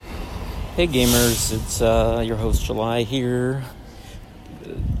Hey gamers, it's your host July here,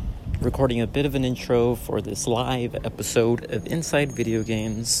 recording a bit of an intro for this live episode of Inside Video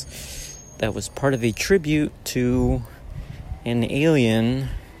Games that was part of a tribute to an alien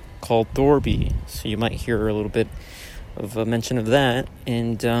called Thorby. So you might hear a little bit of a mention of that.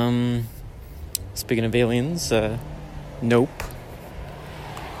 And speaking of aliens, Nope,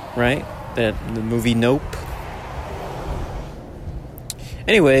 right? The movie Nope.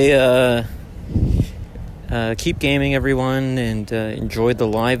 Anyway, keep gaming, everyone, and enjoy the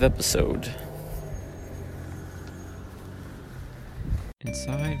live episode.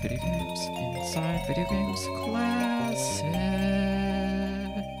 Inside Video Games Classic.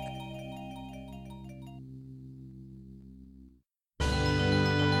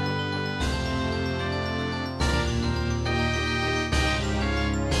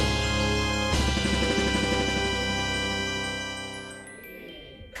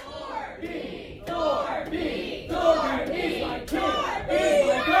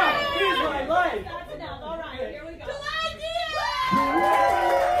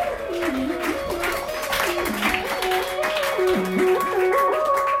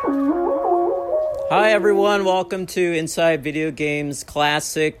 Hi everyone, welcome to Inside Video Games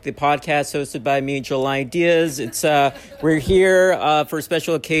Classic, the podcast hosted by me, July Diaz. We're here for a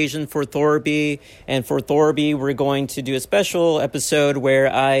special occasion for Thorby, and for Thorby we're going to do a special episode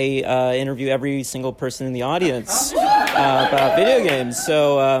where I interview every single person in the audience about video games.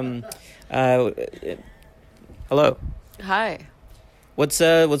 So, hello. Hi. What's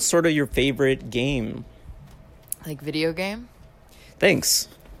sort of your favorite game? Like video game? Thanks.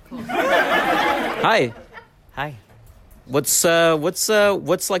 Hi. Hi. What's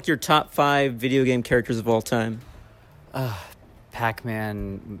like your top 5 video game characters of all time?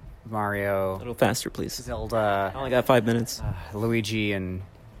 Pac-Man, Mario. A little faster, please. Zelda. I only got 5 minutes. Luigi and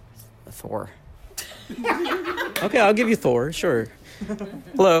Thor. Okay, I'll give you Thor. Sure.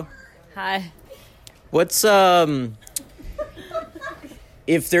 Hello. Hi. What's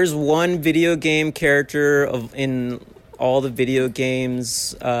if there's one video game character in all the video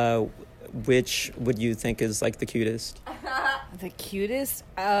games, which would you think is like the cutest? The cutest?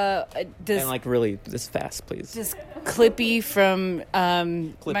 And like really, this fast, please. Does Clippy from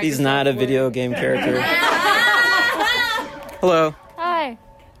Clippy's not a video game character. Hello. Hi.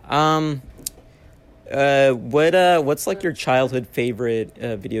 What's like your childhood favorite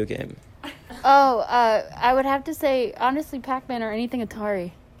video game? I would have to say, honestly, Pac-Man or anything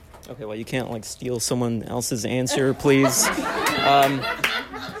Atari. Okay, well, you can't like steal someone else's answer, please.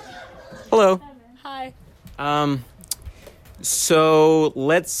 Hello. Hi. So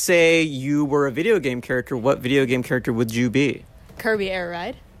let's say you were a video game character. What video game character would you be? Kirby Air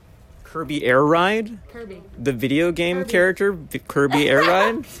Ride. Kirby Air Ride? Kirby. The video game character? Kirby Air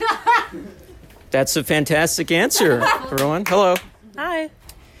Ride? That's a fantastic answer, everyone. Hello. Hi.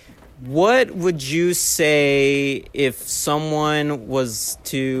 What would you say if someone was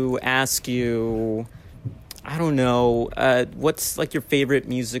to ask you, I don't know, what's like your favorite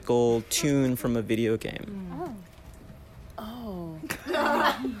musical tune from a video game? Oh.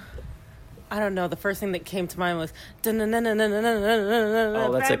 I don't know. The first thing that came to mind was Oh,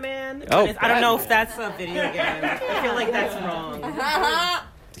 that's Batman. Oh, I don't know if that's a video game. I feel like that's wrong.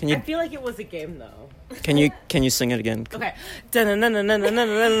 Can I you feel like it was a game though. can you sing it again? Okay.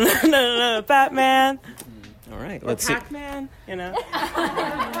 Batman. All right, Or let's see. Pac-Man. You know. All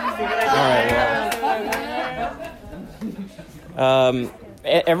right.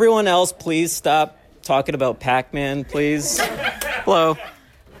 Everyone else, please stop talking about Pac-Man, please. Hello.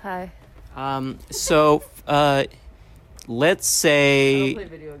 Hi. So, let's say.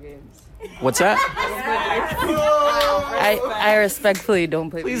 Video games. What's that? I respectfully don't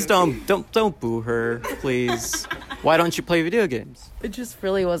play Please video games. don't boo her, please. Why don't you play video games? It just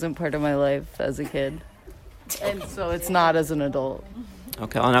really wasn't part of my life as a kid. And so it's not as an adult.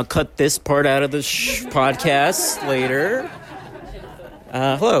 Okay, and I'll cut this part out of the podcast later.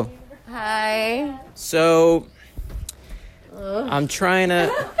 Hello. Hi. So, I'm trying to.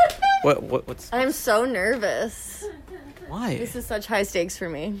 What's? I'm so nervous. Why? This is such high stakes for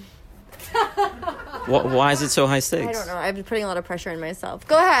me. Why is it so high stakes? I don't know. I've been putting a lot of pressure on myself.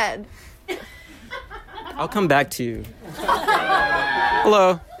 Go ahead. I'll come back to you.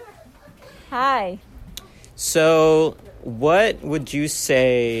 Hello. Hi. So, what would you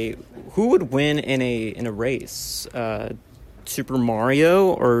say? Who would win in a race? Super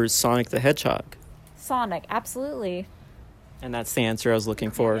Mario or Sonic the Hedgehog? Sonic, absolutely. And that's the answer I was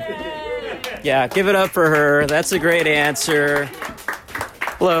looking for. Yeah, give it up for her. That's a great answer.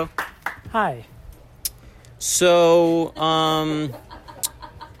 Hello. Hi. So,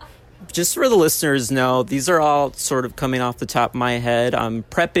 just for the listeners know, these are all sort of coming off the top of my head. I'm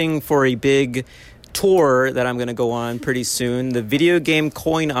prepping for a big tour that I'm going to go on pretty soon, the Video Game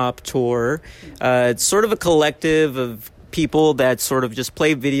Coin Op Tour. It's sort of a collective of people that sort of just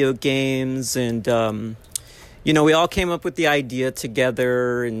play video games, and we all came up with the idea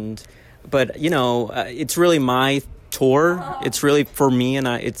together, but it's really my tour. It's really for me, and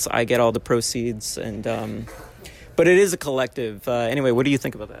I get all the proceeds, and but it is a collective. Anyway, what do you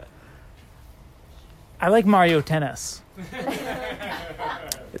think about that? I like Mario Tennis.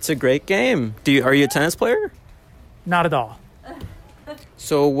 It's a great game. Are you a tennis player? Not at all.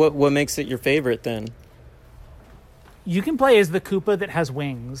 So what makes it your favorite then? You can play as the Koopa that has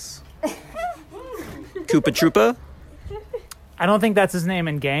wings. Koopa Troopa? I don't think that's his name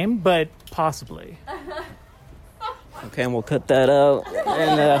in game, but possibly. Okay, and we'll cut that out.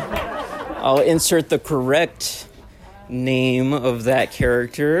 And I'll insert the correct name of that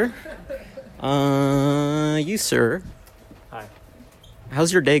character. You, sir. Hi.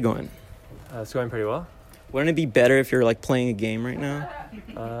 How's your day going? It's going pretty well. Wouldn't it be better if you're like playing a game right now?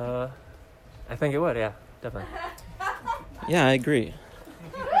 I think it would, yeah, definitely. Yeah, I agree.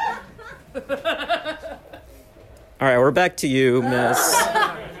 All right, we're back to you, miss.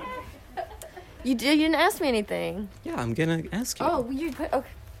 You didn't ask me anything. Yeah, I'm gonna ask you. Oh, you put okay.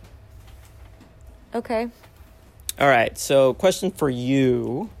 Okay. All right, so question for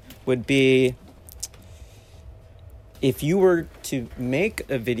you would be, if you were to make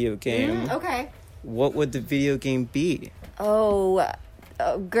a video game, Okay. what would the video game be?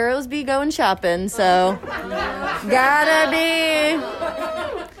 Girls be going shopping, so gotta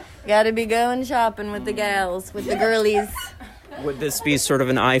be going shopping with the gals, with the girlies. Would this be sort of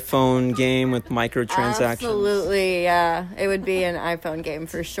an iPhone game with microtransactions? Absolutely, yeah. It would be an iPhone game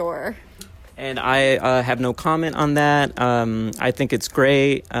for sure. And I have no comment on that. I think it's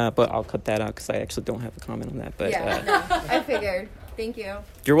great, but I'll cut that out because I actually don't have a comment on that. But I figured. Thank you.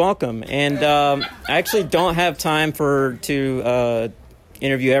 You're welcome. And I actually don't have time to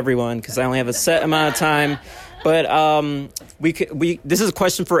interview everyone because I only have a set amount of time. But this is a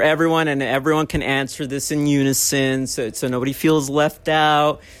question for everyone, and everyone can answer this in unison, so nobody feels left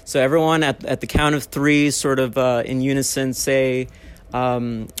out. So everyone at the count of 3, sort of in unison, say,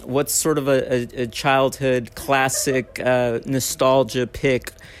 what's sort of a childhood classic nostalgia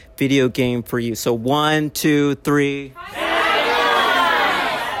pick video game for you? So 1, 2, 3.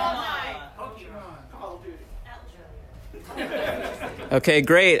 Okay,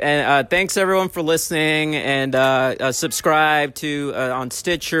 great. And thanks everyone for listening, and subscribe to on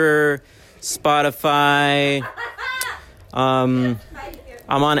Stitcher, Spotify. I'm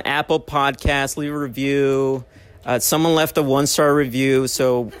on Apple Podcasts. Leave a review. Someone left a 1-star review,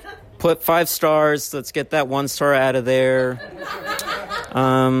 so put 5 stars. Let's get that 1 star out of there. What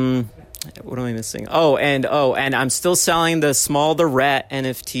am I missing? And I'm still selling the Small the Rat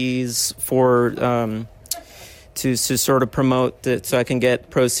NFTs for to sort of promote it, so I can get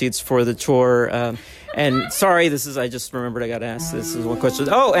proceeds for the tour. And sorry, I just remembered I got to ask this is one question.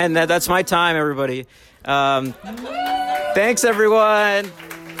 And that's my time, everybody. Thanks, everyone.